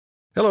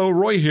Hello,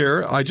 Roy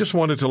here. I just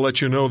wanted to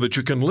let you know that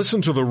you can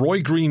listen to The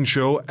Roy Green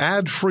Show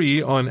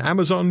ad-free on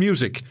Amazon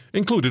Music,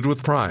 included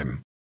with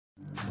Prime.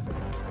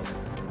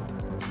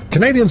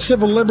 Canadian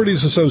Civil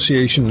Liberties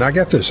Association, now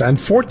get this, and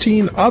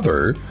 14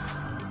 other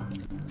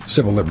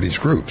civil liberties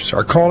groups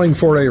are calling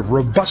for a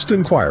robust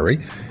inquiry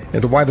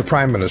into why the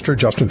Prime Minister,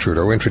 Justin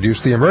Trudeau,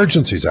 introduced the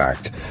Emergencies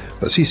Act.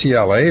 The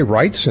CCLA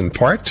writes in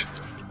part,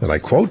 and I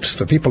quote,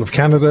 "The people of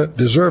Canada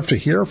deserve to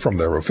hear from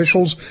their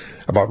officials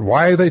about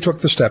why they took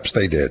the steps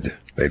they did.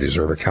 They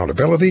deserve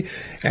accountability,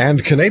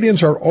 and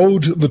Canadians are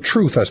owed the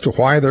truth as to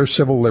why their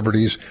civil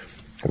liberties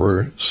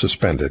were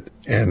suspended."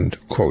 End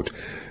quote.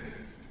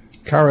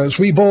 Cara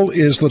Zwiebel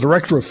is the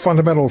Director of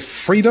Fundamental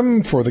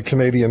Freedom for the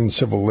Canadian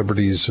Civil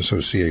Liberties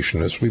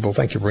Association. Zwiebel,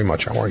 thank you very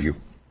much. How are you?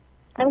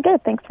 I'm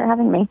good. Thanks for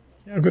having me.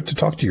 Yeah, good to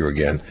talk to you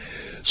again.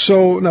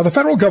 So now the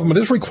federal government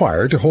is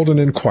required to hold an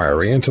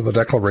inquiry into the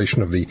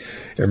declaration of the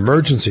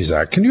Emergencies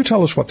Act. Can you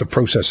tell us what the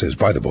process is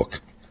by the book?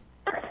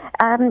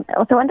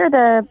 So under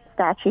the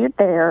statute,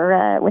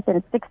 they're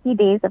within 60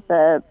 days of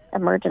the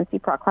emergency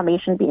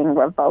proclamation being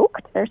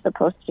revoked, they're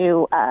supposed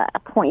to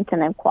appoint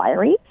an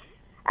inquiry.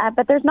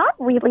 But there's not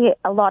really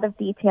a lot of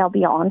detail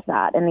beyond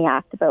that in the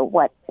Act about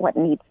what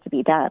needs to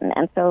be done.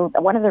 And so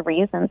one of the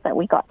reasons that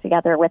we got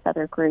together with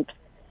other groups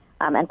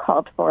and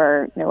called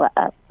for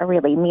a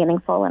really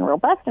meaningful and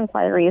robust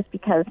inquiry is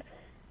because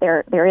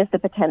there is the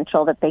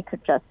potential that they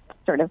could just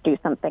sort of do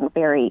something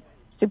very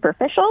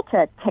superficial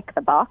to tick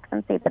the box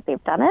and say that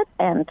they've done it,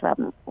 and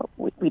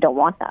we don't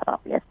want that,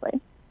 obviously.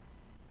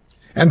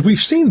 And we've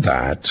seen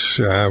that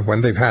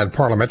when they've had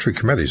parliamentary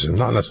committees, and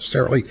not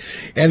necessarily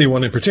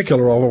anyone in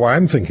particular, although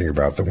I'm thinking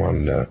about the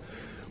one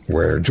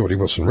where Jody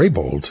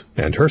Wilson-Raybould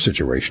and her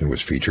situation was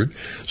featured.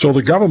 So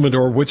the government,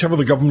 or whichever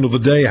the government of the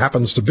day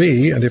happens to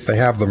be, and if they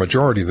have the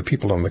majority of the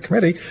people on the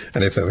committee,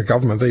 and if they're the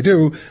government they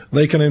do,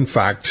 they can in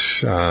fact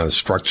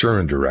structure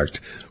and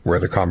direct where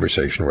the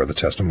conversation, where the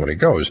testimony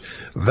goes.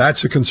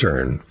 That's a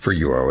concern for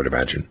you, I would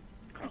imagine.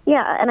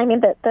 Yeah, and I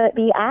mean,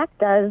 the Act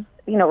does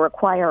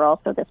require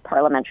also this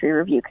parliamentary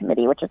review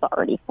committee, which is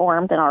already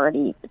formed and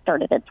already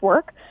started its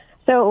work.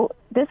 So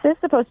this is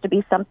supposed to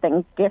be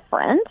something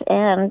different,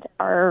 and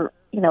our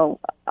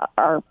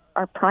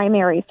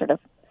primary sort of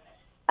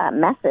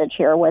message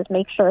here was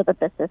make sure that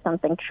this is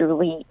something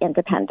truly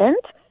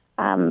independent.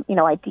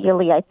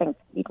 Ideally, I think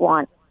we'd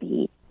want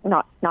the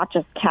not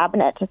just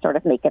cabinet to sort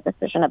of make a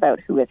decision about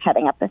who is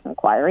heading up this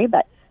inquiry,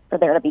 but for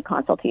there to be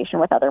consultation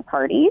with other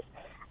parties.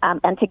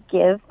 And to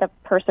give the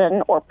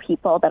person or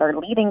people that are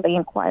leading the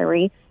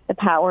inquiry the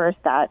powers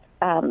that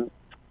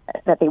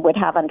they would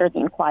have under the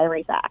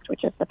Inquiries Act,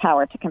 which is the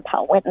power to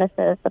compel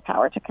witnesses, the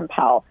power to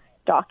compel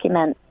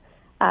documents,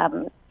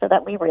 so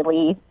that we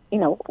really,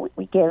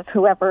 we give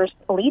whoever's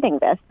leading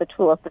this the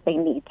tools that they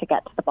need to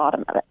get to the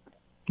bottom of it.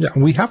 Yeah,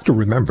 we have to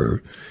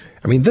remember,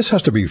 this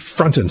has to be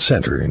front and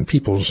center in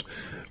people's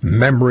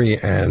memory,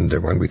 and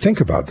when we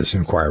think about this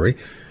inquiry,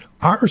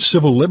 our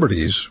civil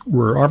liberties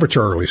were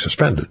arbitrarily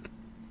suspended.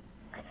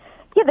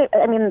 Yeah,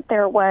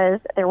 there was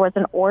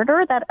an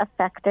order that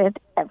affected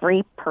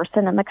every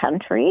person in the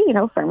country,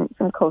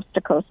 from coast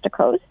to coast to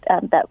coast,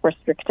 that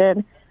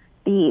restricted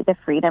the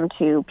freedom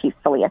to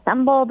peacefully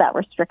assemble, that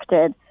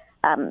restricted,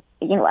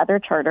 other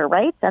charter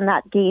rights, and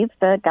that gave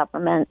the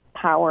government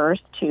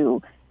powers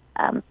to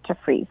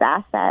freeze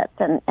assets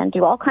and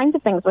do all kinds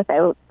of things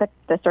without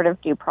the sort of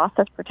due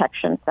process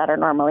protections that are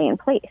normally in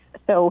place.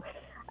 So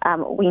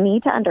we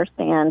need to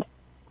understand,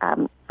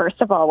 first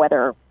of all,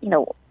 whether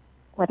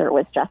it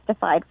was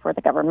justified for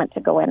the government to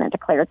go in and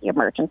declare the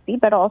emergency,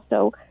 but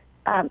also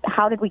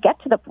how did we get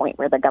to the point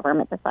where the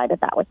government decided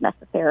that was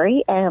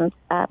necessary, and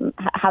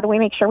how do we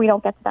make sure we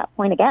don't get to that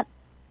point again?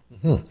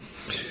 Mm-hmm.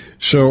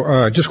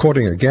 So just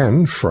quoting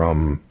again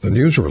from the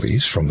news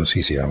release from the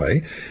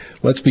CCLA,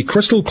 let's be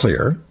crystal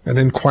clear, an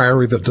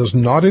inquiry that does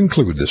not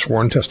include the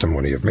sworn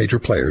testimony of major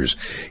players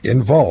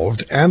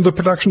involved and the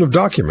production of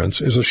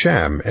documents is a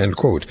sham, end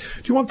quote.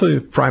 Do you want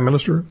the Prime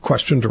Minister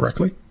questioned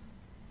directly?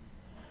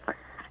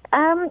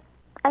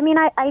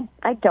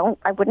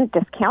 I wouldn't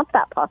discount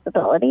that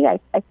possibility. I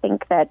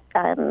think that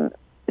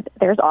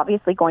there's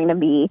obviously going to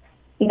be,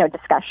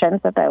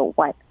 discussions about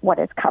what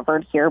is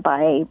covered here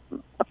by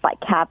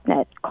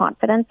cabinet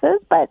confidences.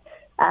 But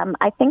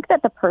I think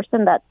that the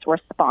person that's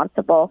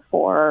responsible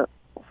for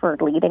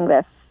leading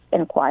this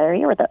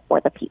inquiry, or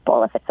the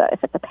people, if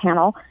it's a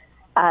panel,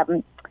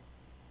 they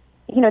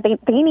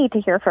need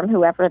to hear from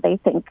whoever they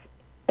think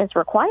is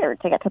required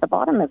to get to the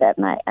bottom of it.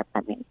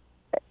 And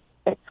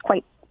it's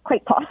quite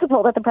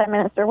possible that the Prime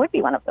Minister would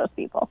be one of those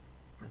people.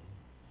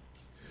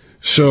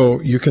 So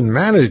you can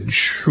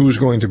manage who's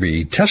going to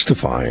be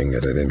testifying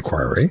at an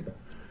inquiry,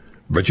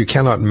 but you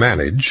cannot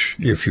manage,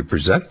 if you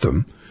present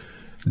them,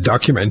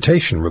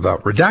 documentation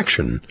without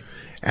redaction.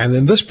 And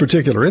in this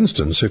particular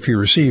instance, if you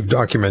receive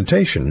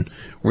documentation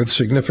with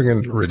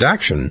significant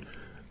redaction,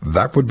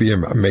 that would be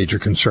a major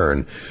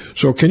concern.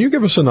 So can you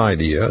give us an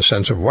idea, a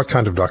sense of what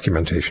kind of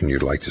documentation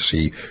you'd like to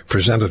see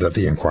presented at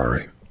the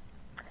inquiry?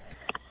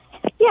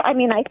 Yeah, I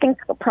mean, I think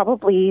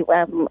probably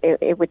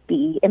it would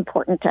be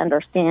important to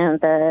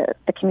understand the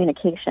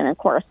communication and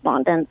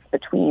correspondence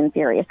between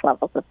various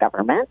levels of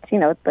government,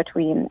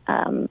 between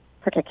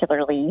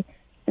particularly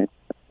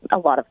a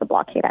lot of the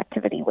blockade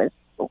activity was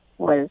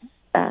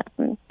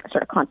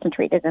sort of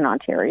concentrated in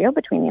Ontario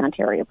between the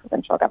Ontario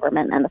provincial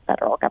government and the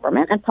federal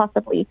government, and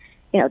possibly,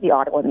 the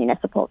Ottawa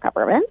municipal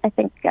government. I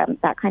think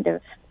that kind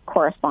of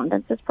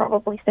correspondence is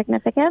probably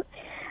significant.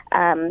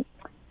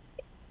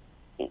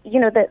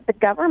 The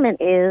government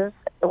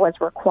was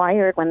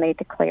required when they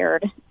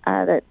declared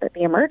the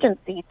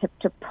emergency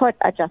to put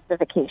a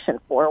justification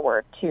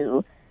forward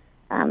to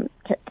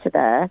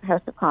the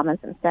House of Commons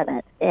and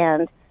Senate,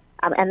 and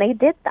they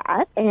did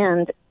that.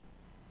 And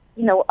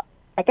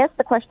I guess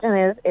the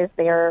question is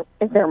there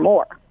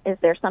more? Is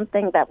there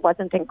something that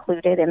wasn't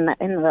included in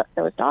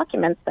those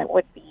documents that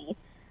would be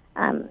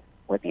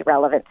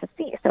relevant to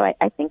see? So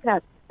I think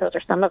that those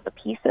are some of the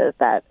pieces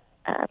that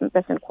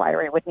this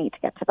inquiry would need to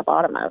get to the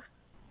bottom of.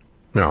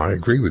 No, I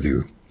agree with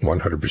you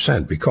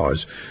 100%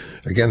 because,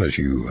 again, as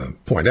you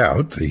point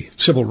out, the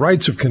civil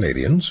rights of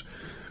Canadians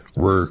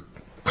were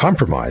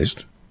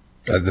compromised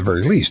at the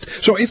very least.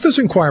 So if this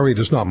inquiry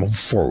does not move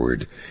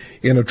forward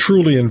in a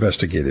truly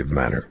investigative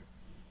manner,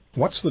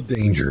 what's the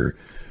danger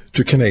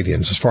to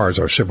Canadians as far as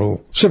our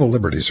civil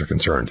liberties are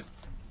concerned?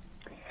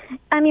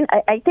 I mean,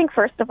 I think,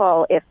 first of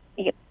all, if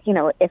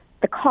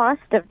the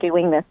cost of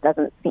doing this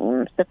doesn't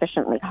seem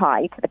sufficiently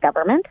high to the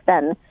government,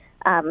 then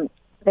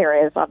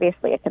there is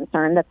obviously a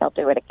concern that they'll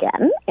do it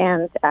again,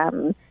 and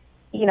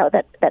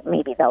that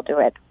maybe they'll do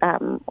it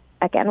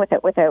again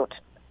without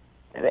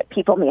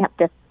people may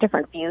have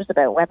different views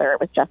about whether it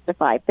was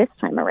justified this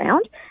time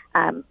around.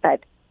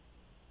 But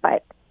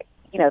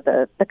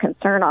the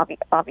concern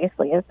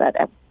obviously is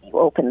that you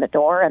open the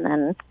door and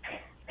then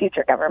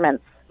future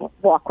governments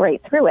walk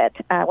right through it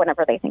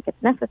whenever they think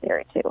it's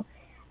necessary to.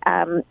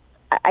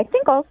 I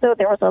think also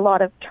there was a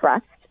lot of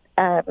trust.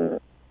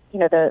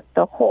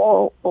 The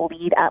whole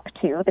lead up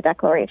to the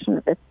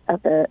declaration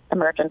of the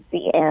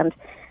emergency and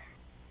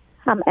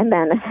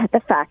then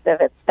the fact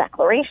of its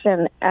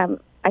declaration.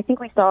 I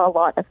think we saw a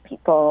lot of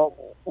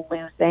people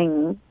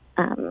losing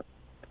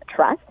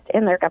trust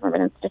in their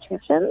government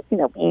institutions,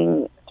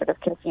 being sort of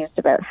confused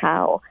about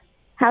how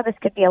this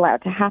could be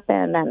allowed to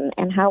happen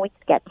and how we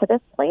could get to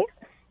this place.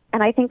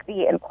 And I think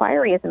the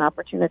inquiry is an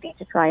opportunity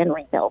to try and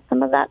rebuild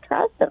some of that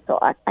trust. And so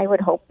I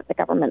would hope that the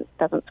government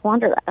doesn't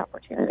squander that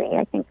opportunity.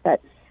 I think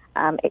that,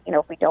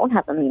 if we don't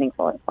have a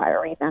meaningful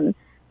inquiry, then,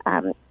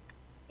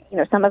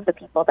 some of the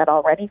people that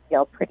already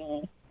feel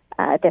pretty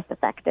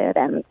disaffected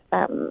and,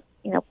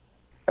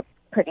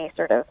 pretty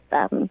sort of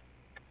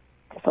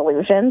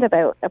disillusioned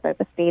about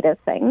the state of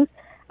things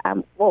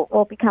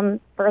will become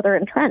further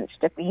entrenched.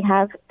 If we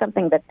have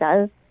something that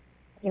does,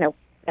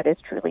 that is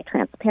truly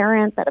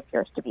transparent, that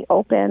appears to be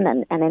open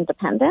and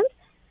independent,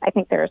 I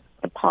think there's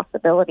a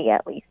possibility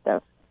at least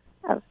of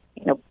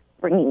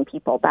bringing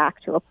people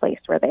back to a place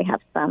where they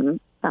have some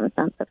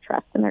sense of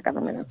trust in their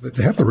government.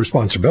 They have the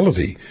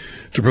responsibility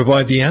to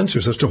provide the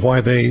answers as to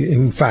why they,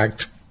 in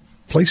fact,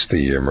 put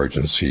the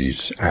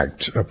Emergencies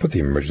Act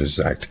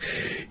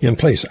in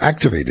place,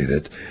 activated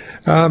it.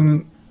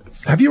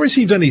 Have you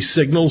received any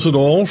signals at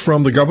all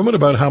from the government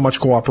about how much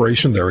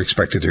cooperation they're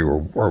expected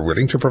to or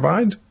willing to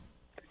provide?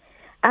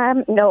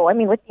 No, I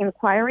mean, with the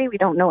inquiry, we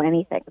don't know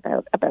anything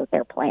about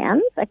their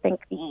plans. I think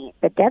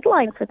the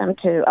deadline for them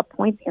to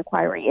appoint the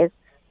inquiry is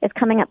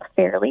coming up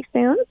fairly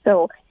soon.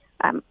 So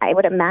I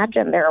would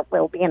imagine there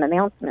will be an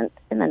announcement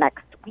in the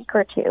next week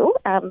or two.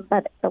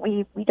 But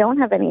we don't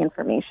have any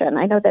information.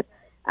 I know that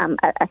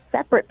a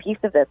separate piece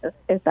of this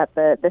is that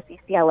the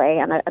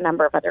CCLA and a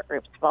number of other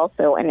groups have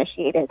also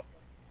initiated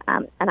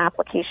an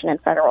application in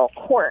federal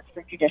court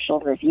for judicial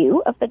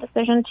review of the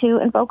decision to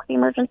invoke the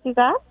Emergencies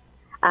Act.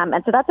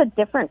 And so that's a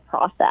different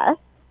process,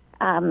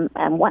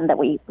 and one that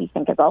we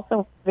think is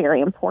also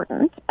very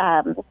important.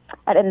 And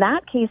in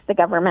that case, the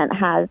government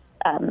has,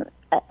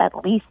 at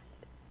least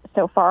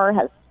so far,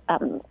 has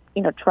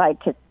tried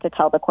to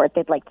tell the court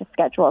they'd like to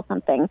schedule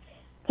something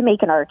to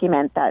make an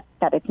argument that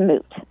it's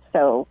moot.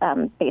 So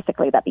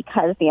basically that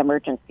because the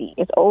emergency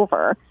is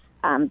over,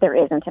 there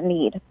isn't a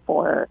need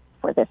for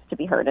this to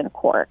be heard in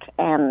court.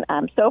 And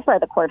so far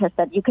the court has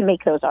said you can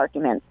make those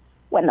arguments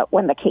when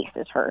the case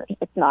is heard.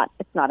 It's not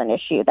an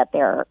issue that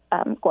they're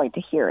going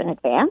to hear in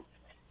advance.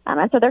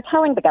 And so they're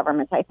telling the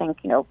government, I think,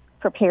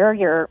 prepare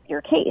your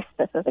case.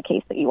 This is a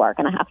case that you are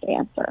going to have to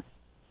answer.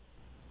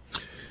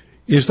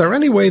 Is there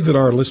any way that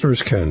our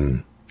listeners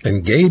can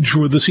engage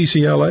with the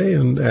CCLA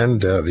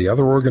and the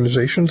other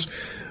organizations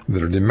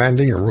that are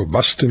demanding a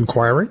robust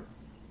inquiry?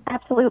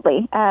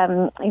 Absolutely.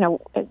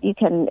 You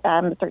can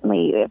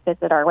certainly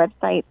visit our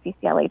website,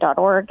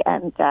 ccla.org,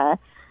 and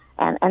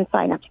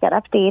sign up to get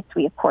updates.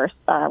 We, of course,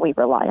 we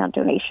rely on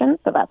donations,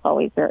 so that's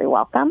always very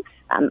welcome.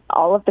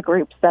 All of the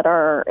groups that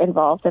are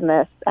involved in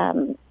this,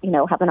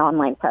 have an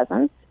online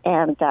presence.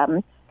 And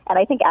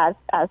I think as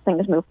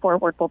things move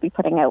forward, we'll be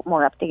putting out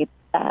more updates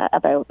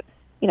about,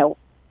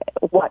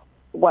 what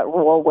what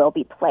role we'll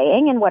be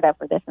playing in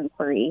whatever this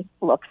inquiry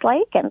looks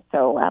like. And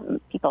so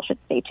people should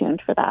stay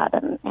tuned for that.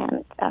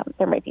 And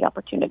there might be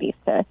opportunities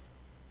to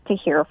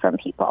hear from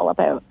people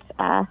about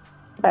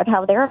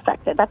how they're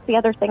affected. That's the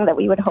other thing that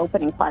we would hope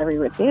an inquiry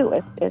would do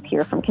is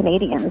hear from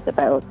Canadians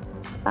about,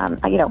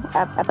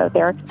 about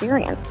their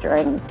experience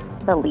during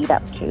the lead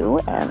up to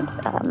and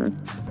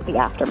the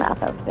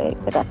aftermath of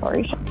the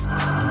declaration.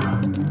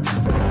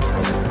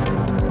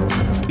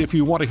 If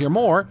you want to hear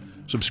more,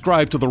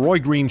 subscribe to The Roy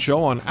Green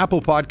Show on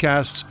Apple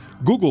Podcasts,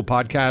 Google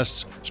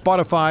Podcasts,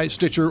 Spotify,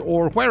 Stitcher,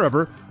 or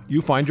wherever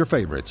you find your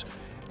favorites.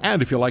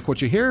 And if you like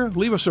what you hear,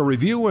 leave us a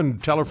review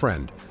and tell a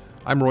friend.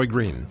 I'm Roy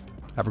Green.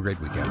 Have a great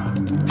weekend.